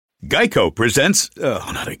Geico presents,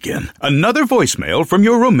 not again, another voicemail from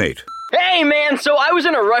your roommate. Hey, man, so I was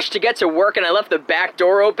in a rush to get to work and I left the back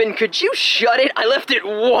door open. Could you shut it? I left it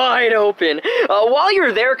wide open. While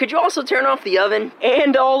you're there, could you also turn off the oven?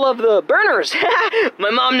 And all of the burners. My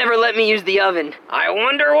mom never let me use the oven. I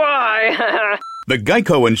wonder why. The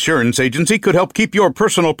Geico Insurance Agency could help keep your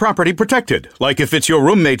personal property protected, like if it's your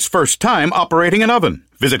roommate's first time operating an oven.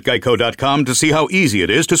 Visit geico.com to see how easy it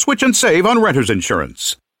is to switch and save on renter's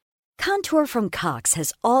insurance. Contour from Cox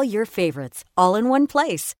has all your favorites, all in one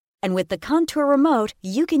place. And with the Contour remote,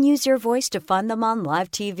 you can use your voice to find them on live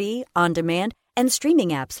TV, on demand, and streaming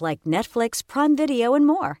apps like Netflix, Prime Video, and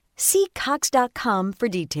more. See Cox.com for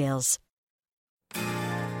details. From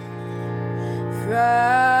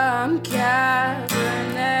Cabernet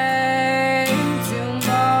to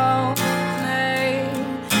Monet,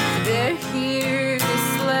 they're here to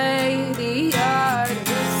slay the art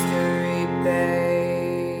history babes.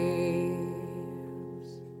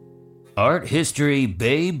 Art History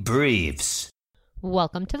Babe Briefs.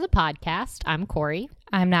 Welcome to the podcast. I'm Corey.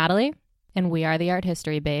 I'm Natalie, and we are the Art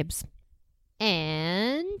History Babes.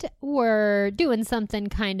 And we're doing something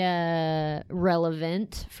kind of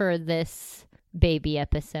relevant for this baby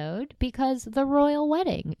episode because the royal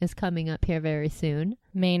wedding is coming up here very soon.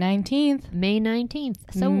 May 19th. May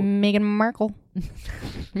 19th. So Meghan Markle,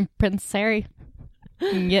 Prince Harry,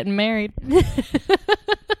 getting married.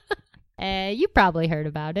 You probably heard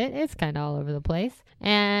about it. It's kind of all over the place.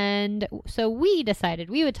 And so we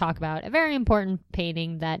decided we would talk about a very important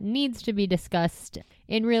painting that needs to be discussed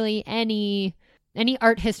in really any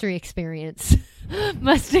art history experience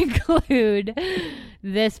must include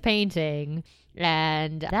this painting.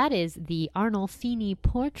 And that is the Arnol-Feeny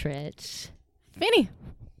portrait. Feeny.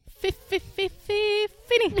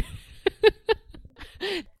 Feeny.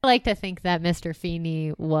 I like to think that Mr.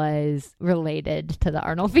 Feeny was related to the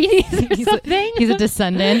Arnol-Feenys or something. He's a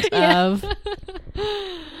descendant of...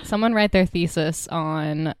 Someone write their thesis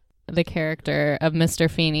on the character of Mr.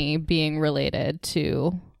 Feeny being related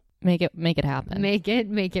to make it happen. Make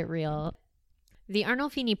it real. The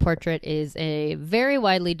Arnol-Feeny portrait is a very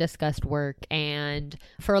widely discussed work, and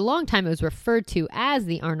for a long time it was referred to as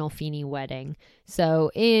the Arnol-Feeny wedding.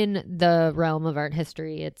 So in the realm of art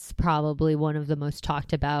history, it's probably one of the most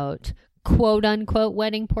talked about quote-unquote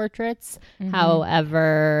wedding portraits. Mm-hmm.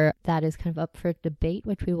 However, that is kind of up for debate,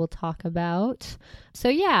 which we will talk about. So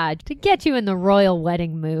yeah, to get you in the royal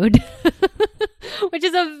wedding mood, which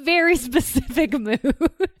is a very specific mood.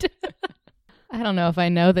 I don't know if I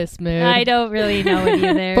know this mood. I don't really know it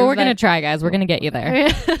either. But we're going to try, guys. We're going to get you there.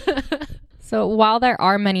 So while there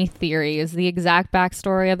are many theories, the exact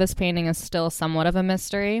backstory of this painting is still somewhat of a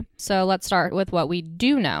mystery. So let's start with what we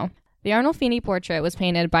do know. The Arnol-Feeny portrait was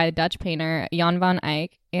painted by the Dutch painter Jan van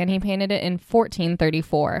Eyck, and he painted it in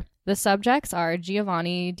 1434. The subjects are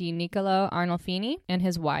Giovanni di Niccolò Arnolfini and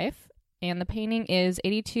his wife, and the painting is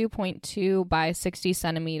 82.2 by 60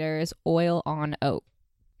 centimeters oil on oak.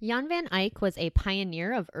 Jan van Eyck was a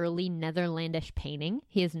pioneer of early Netherlandish painting.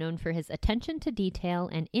 He is known for his attention to detail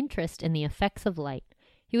and interest in the effects of light.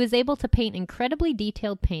 He was able to paint incredibly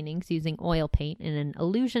detailed paintings using oil paint in an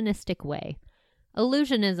illusionistic way.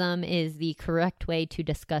 Illusionism is the correct way to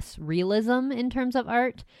discuss realism in terms of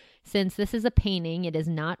art. Since this is a painting, it is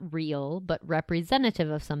not real, but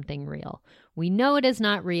representative of something real. We know it is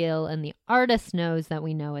not real, and the artist knows that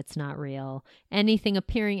we know it's not real. Anything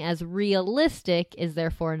appearing as realistic is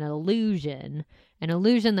therefore an illusion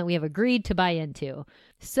that we have agreed to buy into.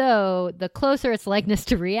 So, the closer its likeness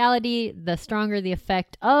to reality, the stronger the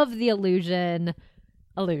effect of the illusion.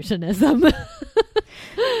 Illusionism.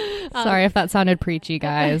 Sorry if that sounded preachy,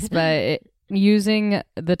 guys, but using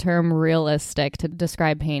the term realistic to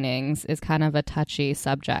describe paintings is kind of a touchy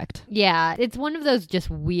subject. Yeah, it's one of those just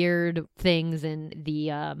weird things in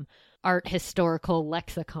the art historical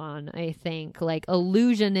lexicon, I think. Like,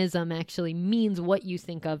 illusionism actually means what you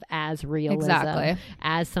think of as realism. Exactly.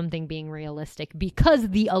 As something being realistic, because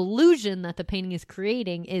the illusion that the painting is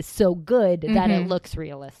creating is so good that it looks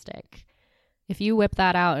realistic. If you whip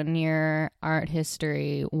that out in your art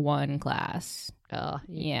history 1 class,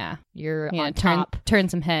 you're on top. Turn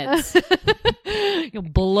some heads. You'll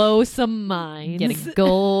blow some minds. Get a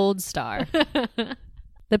gold star.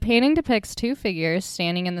 The painting depicts 2 figures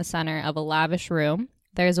standing in the center of a lavish room.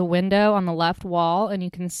 There's a window on the left wall, and you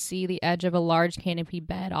can see the edge of a large canopy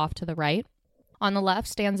bed off to the right. On the left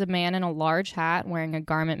stands a man in a large hat wearing a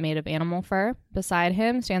garment made of animal fur. Beside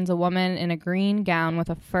him stands a woman in a green gown with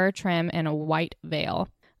a fur trim and a white veil.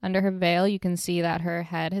 Under her veil, you can see that her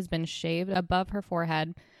head has been shaved above her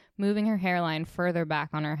forehead, moving her hairline further back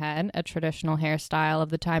on her head, a traditional hairstyle of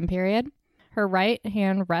the time period. Her right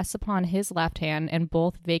hand rests upon his left hand, and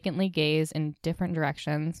both vacantly gaze in different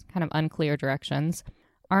directions, kind of unclear directions.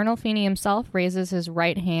 Arnol-Feeny himself raises his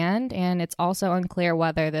right hand, and it's also unclear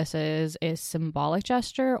whether this is a symbolic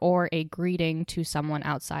gesture or a greeting to someone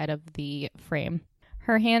outside of the frame.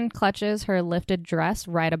 Her hand clutches her lifted dress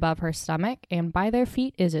right above her stomach, and by their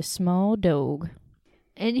feet is a small dog.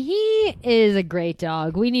 And he is a great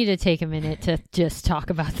dog. We need to take a minute to just talk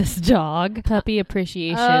about this dog. Puppy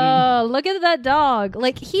appreciation. Oh, look at that dog.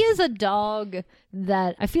 Like, he is a dog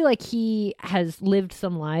that I feel like he has lived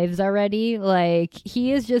some lives already. Like, he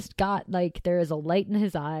has just got, like, there is a light in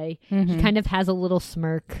his eye. He kind of has a little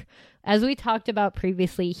smirk. As we talked about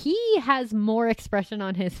previously, he has more expression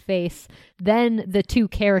on his face than the two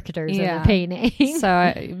characters in the painting.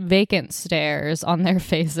 So vacant stares on their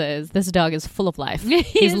faces. This dog is full of life.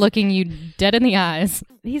 He's looking you dead in the eyes.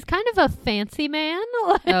 He's kind of a fancy man.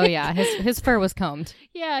 Oh, yeah. His fur was combed.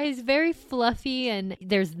 Yeah, he's very fluffy, and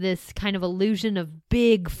there's this kind of illusion of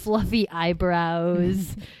big, fluffy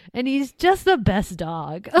eyebrows. And he's just the best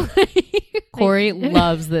dog. Corey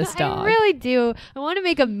loves this dog. I really do. I want to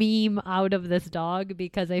make a meme out of this dog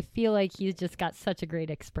because I feel like he's just got such a great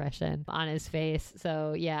expression on his face.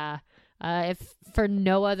 So, yeah, if for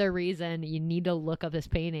no other reason, you need to look up this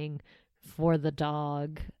painting for the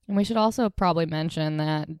dog. And we should also probably mention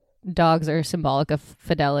that dogs are symbolic of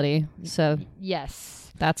fidelity. So, yes.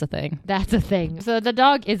 That's a thing. That's a thing. So the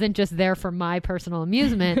dog isn't just there for my personal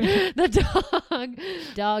amusement.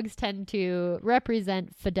 Dogs tend to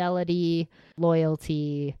represent fidelity,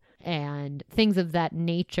 loyalty, and things of that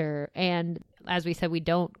nature. And as we said, we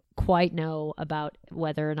don't quite know about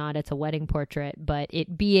whether or not it's a wedding portrait, but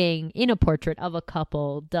it being in a portrait of a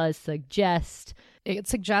couple does suggest... It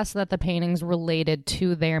suggests that the painting's related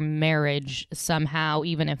to their marriage somehow,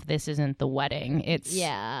 even if this isn't the wedding. It's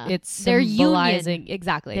their symbolizing union.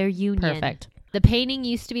 Exactly. Their union. Perfect. The painting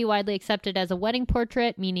used to be widely accepted as a wedding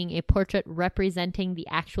portrait, meaning a portrait representing the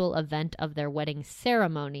actual event of their wedding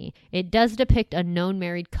ceremony. It does depict a known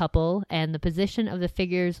married couple, and the position of the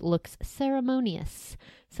figures looks ceremonious.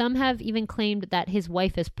 Some have even claimed that his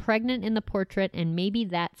wife is pregnant in the portrait, and maybe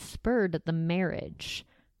that spurred the marriage.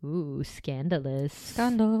 Ooh, scandalous.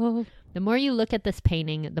 Scandal. The more you look at this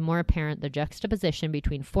painting, the more apparent the juxtaposition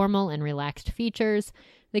between formal and relaxed features.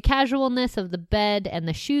 The casualness of the bed and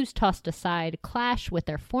the shoes tossed aside clash with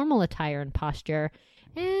their formal attire and posture,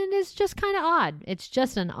 and it's just kind of odd. It's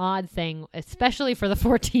just an odd thing, especially for the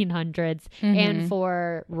 1400s and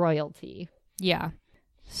for royalty. Yeah.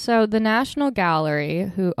 So the National Gallery,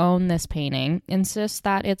 who own this painting, insists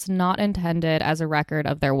that it's not intended as a record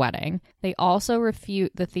of their wedding. They also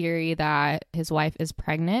refute the theory that his wife is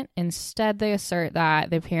pregnant. Instead, they assert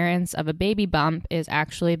that the appearance of a baby bump is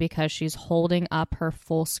actually because she's holding up her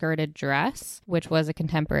full-skirted dress, which was a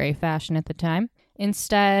contemporary fashion at the time.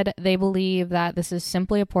 Instead, they believe that this is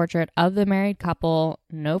simply a portrait of the married couple,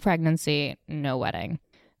 no pregnancy, no wedding.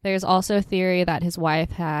 There's also a theory that his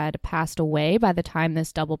wife had passed away by the time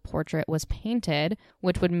this double portrait was painted,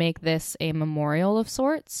 which would make this a memorial of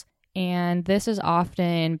sorts. And this is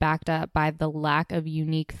often backed up by the lack of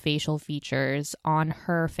unique facial features on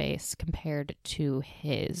her face compared to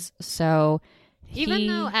his. So even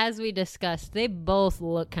though, as we discussed, they both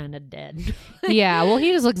look kind of dead. Yeah, well,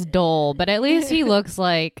 he just looks dull, but at least he looks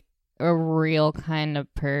like a real kind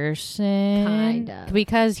of person. Kind of.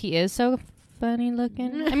 Because he is so funny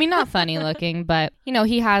looking. I mean, not funny looking, but, you know,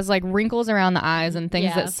 he has like wrinkles around the eyes and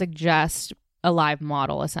things that suggest a live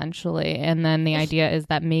model, essentially. And then the idea is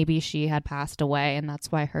that maybe she had passed away, and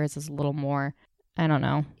that's why hers is a little more, I don't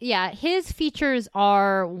know. Yeah, his features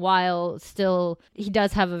are, while still, he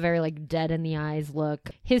does have a very like dead in the eyes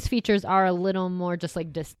look. His features are a little more just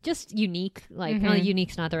like just unique. Like,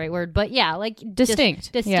 unique's not the right word, but yeah, like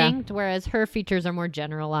distinct. Distinct, whereas her features are more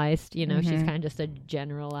generalized. You know, she's kind of just a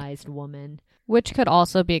generalized woman. Which could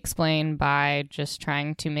also be explained by just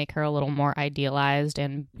trying to make her a little more idealized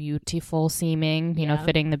and beautiful seeming, you know,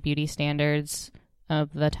 fitting the beauty standards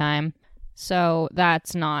of the time. So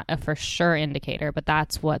that's not a for sure indicator, but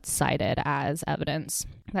that's what's cited as evidence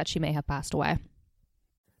that she may have passed away.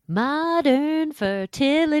 Modern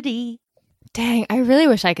fertility. Dang, I really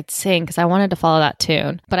wish I could sing because I wanted to follow that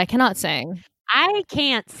tune, but I cannot sing. I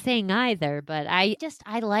can't sing either, but I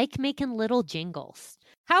like making little jingles.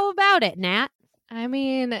 How about it, Nat? I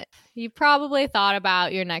mean, you probably thought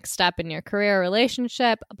about your next step in your career or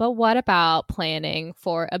relationship, but what about planning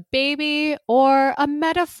for a baby or a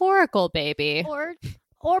metaphorical baby?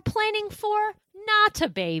 Or planning for not a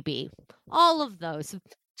baby. All of those.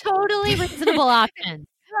 Totally reasonable options.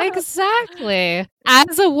 Exactly.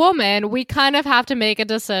 As a woman, we kind of have to make a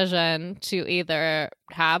decision to either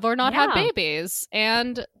have or not have babies.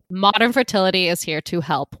 And modern fertility is here to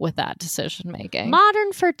help with that decision making.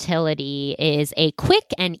 Modern fertility is a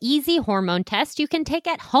quick and easy hormone test you can take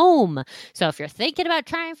at home. So if you're thinking about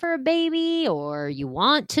trying for a baby, or you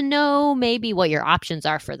want to know maybe what your options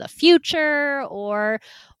are for the future, or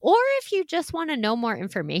if you just want to know more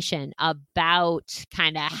information about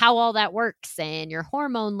kind of how all that works and your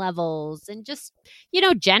hormone levels, and just,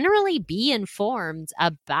 generally be informed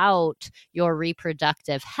about your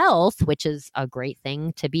reproductive health, which is a great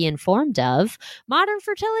thing to be informed of, modern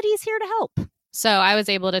fertility is here to help. So I was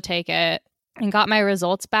able to take it and got my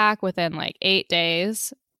results back within like 8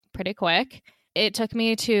 days, pretty quick. It took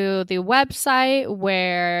me to the website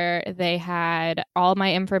where they had all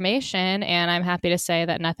my information, and I'm happy to say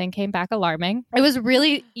that nothing came back alarming. It was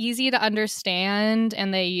really easy to understand,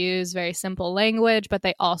 and they use very simple language, but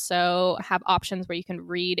they also have options where you can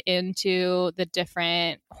read into the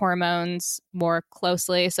different hormones more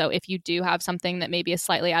closely. So if you do have something that maybe is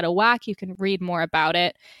slightly out of whack, you can read more about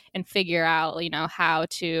it and figure out, how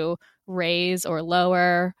to raise or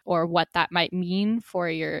lower, or what that might mean for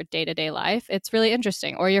your day-to-day life. It's really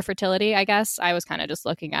interesting. Or your fertility, I guess. I was kind of just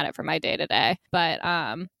looking at it for my day-to-day. But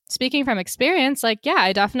speaking from experience, I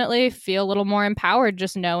definitely feel a little more empowered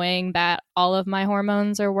just knowing that all of my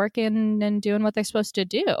hormones are working and doing what they're supposed to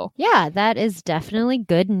do. Yeah, that is definitely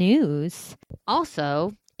good news.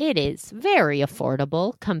 Also, it is very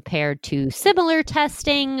affordable compared to similar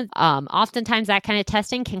testing. Oftentimes that kind of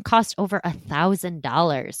testing can cost over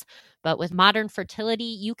 $1,000. But with modern fertility,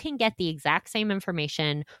 you can get the exact same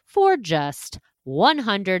information for just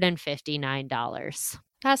 $159.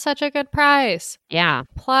 That's such a good price. Yeah.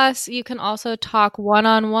 Plus, you can also talk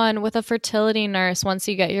one-on-one with a fertility nurse once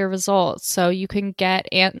you get your results. So you can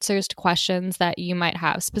get answers to questions that you might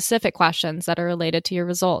have, specific questions that are related to your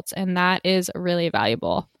results. And that is really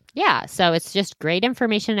valuable. Yeah. So it's just great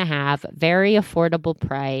information to have, very affordable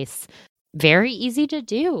price. Very easy to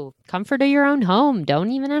do. Comfort of your own home.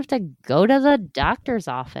 Don't even have to go to the doctor's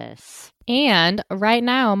office. And right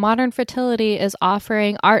now, Modern Fertility is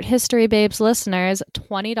offering Art History Babes listeners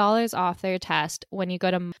 $20 off their test when you go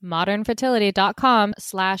to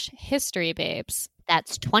modernfertility.com/historybabes.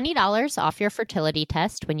 That's $20 off your fertility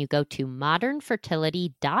test when you go to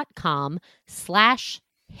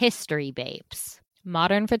modernfertility.com/historybabes.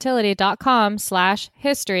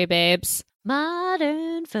 modernfertility.com/historybabes.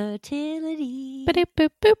 Modern fertility. Ba-doop, boop,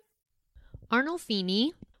 boop.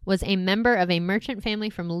 Arnol-Feeny was a member of a merchant family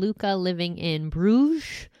from Lucca living in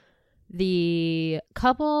Bruges. The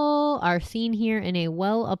couple are seen here in a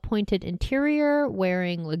well-appointed interior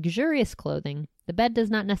wearing luxurious clothing. The bed does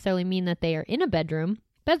not necessarily mean that they are in a bedroom.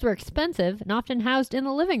 Beds were expensive and often housed in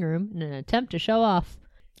the living room in an attempt to show off.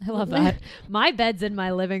 I love that. My bed's in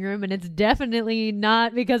my living room, and it's definitely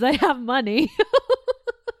not because I have money.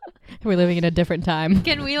 We're living in a different time.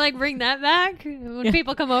 Can we bring that back? When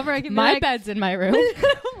people come over, I can be My bed's in my room.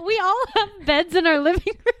 We all have beds in our living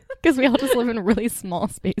room. Because we all just live in really small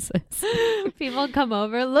spaces. People come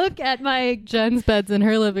over, look at my... Jen's bed's in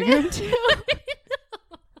her living room too.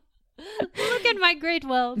 Look at my great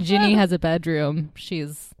wealth. Ginny has a bedroom.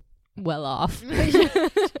 She's well off.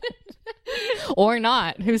 Or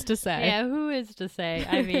not. Who's to say? Yeah, who is to say?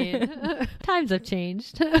 I mean, times have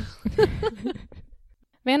changed.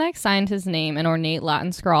 Van Eyck signed his name in ornate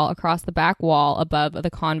Latin scrawl across the back wall above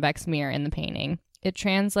the convex mirror in the painting. It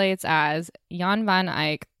translates as, Jan van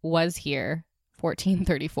Eyck was here,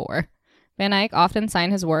 1434. Van Eyck often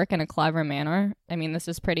signed his work in a clever manner. I mean, this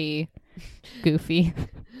is pretty goofy.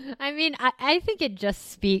 I mean, I think it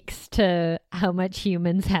just speaks to how much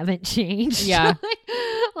humans haven't changed. Yeah.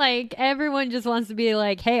 Everyone just wants to be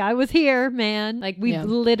like, hey, I was here, man. We've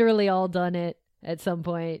literally all done it at some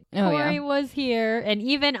point. Corey was here. And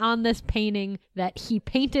even on this painting that he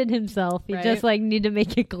painted himself, he just need to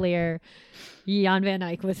make it clear. Jan van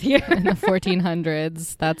Eyck was here. In the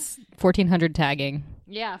 1400s. That's 1400 tagging.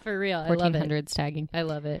 Yeah, for real. I love it. 1400s tagging. I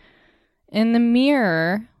love it. In the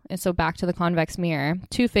mirror, so back to the convex mirror,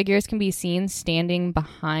 two figures can be seen standing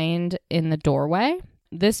behind in the doorway.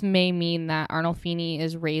 This may mean that Arnol-Feeny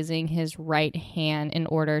is raising his right hand in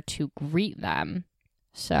order to greet them.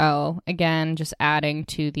 So, again, just adding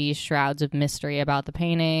to these shrouds of mystery about the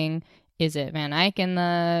painting. Is it Van Eyck in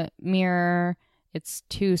the mirror? It's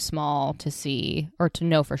too small to see or to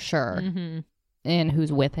know for sure. Mm-hmm. And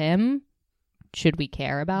who's with him? Should we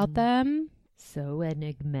care about them? So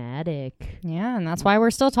enigmatic. Yeah, and that's why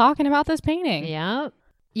we're still talking about this painting. Yeah.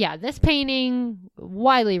 Yeah, this painting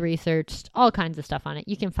widely researched, all kinds of stuff on it.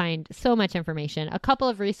 You can find so much information. A couple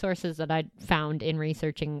of resources that I found in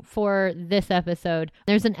researching for this episode.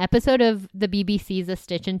 There's an episode of the BBC's A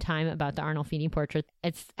Stitch in Time about the Arnol-Feeny portrait.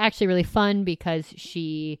 It's actually really fun because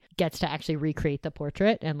she gets to actually recreate the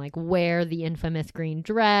portrait and like wear the infamous green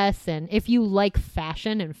dress. And if you like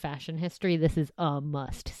fashion and fashion history, this is a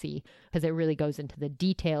must see because it really goes into the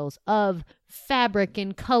details of fabric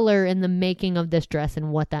and color and the making of this dress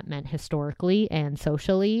and what that meant historically and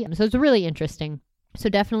socially. So it's really interesting. So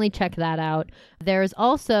definitely check that out. There's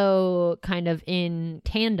also kind of in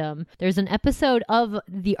tandem, there's an episode of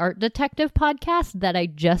the Art Detective podcast that I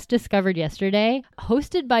just discovered yesterday,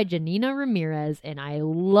 hosted by Janina Ramirez, and I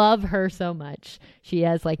love her so much. She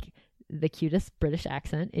has like the cutest British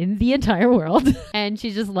accent in the entire world. And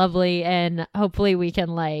she's just lovely. And hopefully we can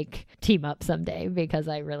like team up someday because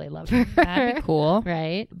I really love her. That'd be cool.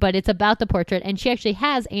 Right. But it's about the portrait. And she actually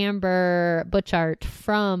has Amber Butchart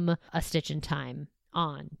from A Stitch in Time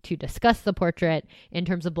on to discuss the portrait in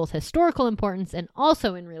terms of both historical importance and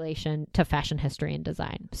also in relation to fashion history and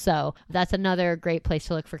design. So that's another great place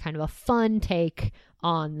to look for kind of a fun take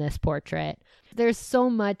on this portrait. There's so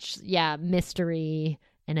much, mystery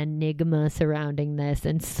and enigma surrounding this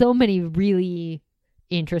and so many really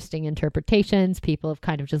interesting interpretations. People have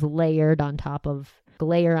kind of just layered on top of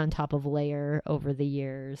layer over the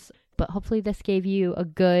years. But hopefully this gave you a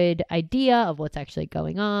good idea of what's actually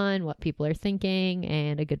going on, what people are thinking,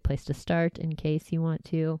 and a good place to start in case you want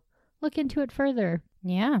to look into it further.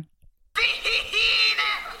 Yeah. Ooh,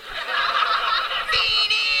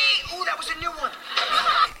 that was a new one.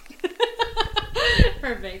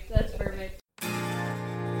 Perfect. That's perfect.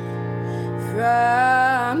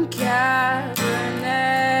 From Cabernet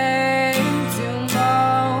to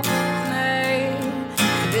Monet,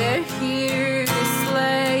 they're here to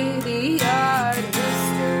slay the art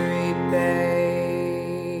history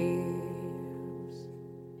babes.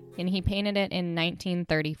 And he painted it in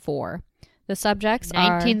 1934. The subjects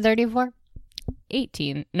are 1934?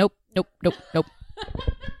 18. Nope. I was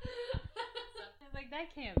like,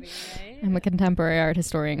 that can't be right. I'm a contemporary art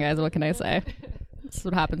historian, guys. What can I say? This is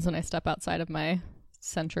what happens when I step outside of my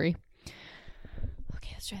century.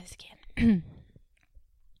 Okay, let's try this again.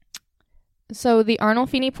 So the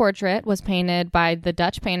Arnol-Feeny portrait was painted by the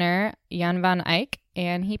Dutch painter Jan van Eyck,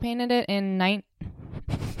 and he painted it in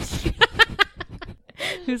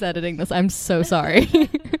Who's editing this? I'm so sorry.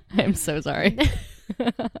 I'm so sorry.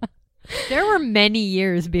 There were many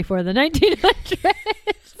years before the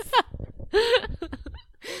 1900s.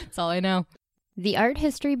 That's all I know. The Art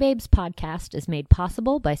History Babes podcast is made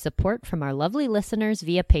possible by support from our lovely listeners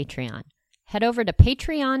via Patreon. Head over to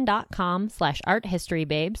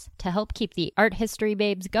patreon.com/arthistorybabes to help keep the Art History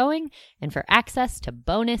Babes going and for access to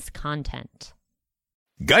bonus content.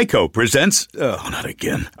 Geico presents, not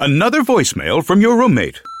again, another voicemail from your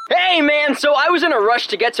roommate. Hey, man, so I was in a rush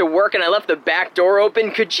to get to work and I left the back door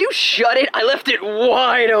open. Could you shut it? I left it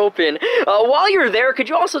wide open. While you're there, could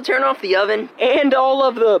you also turn off the oven? And all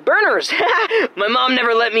of the burners. My mom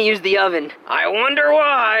never let me use the oven. I wonder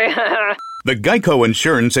why. The Geico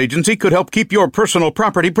Insurance Agency could help keep your personal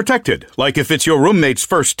property protected, like if it's your roommate's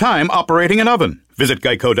first time operating an oven. Visit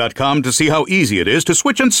geico.com to see how easy it is to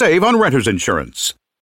switch and save on renter's insurance.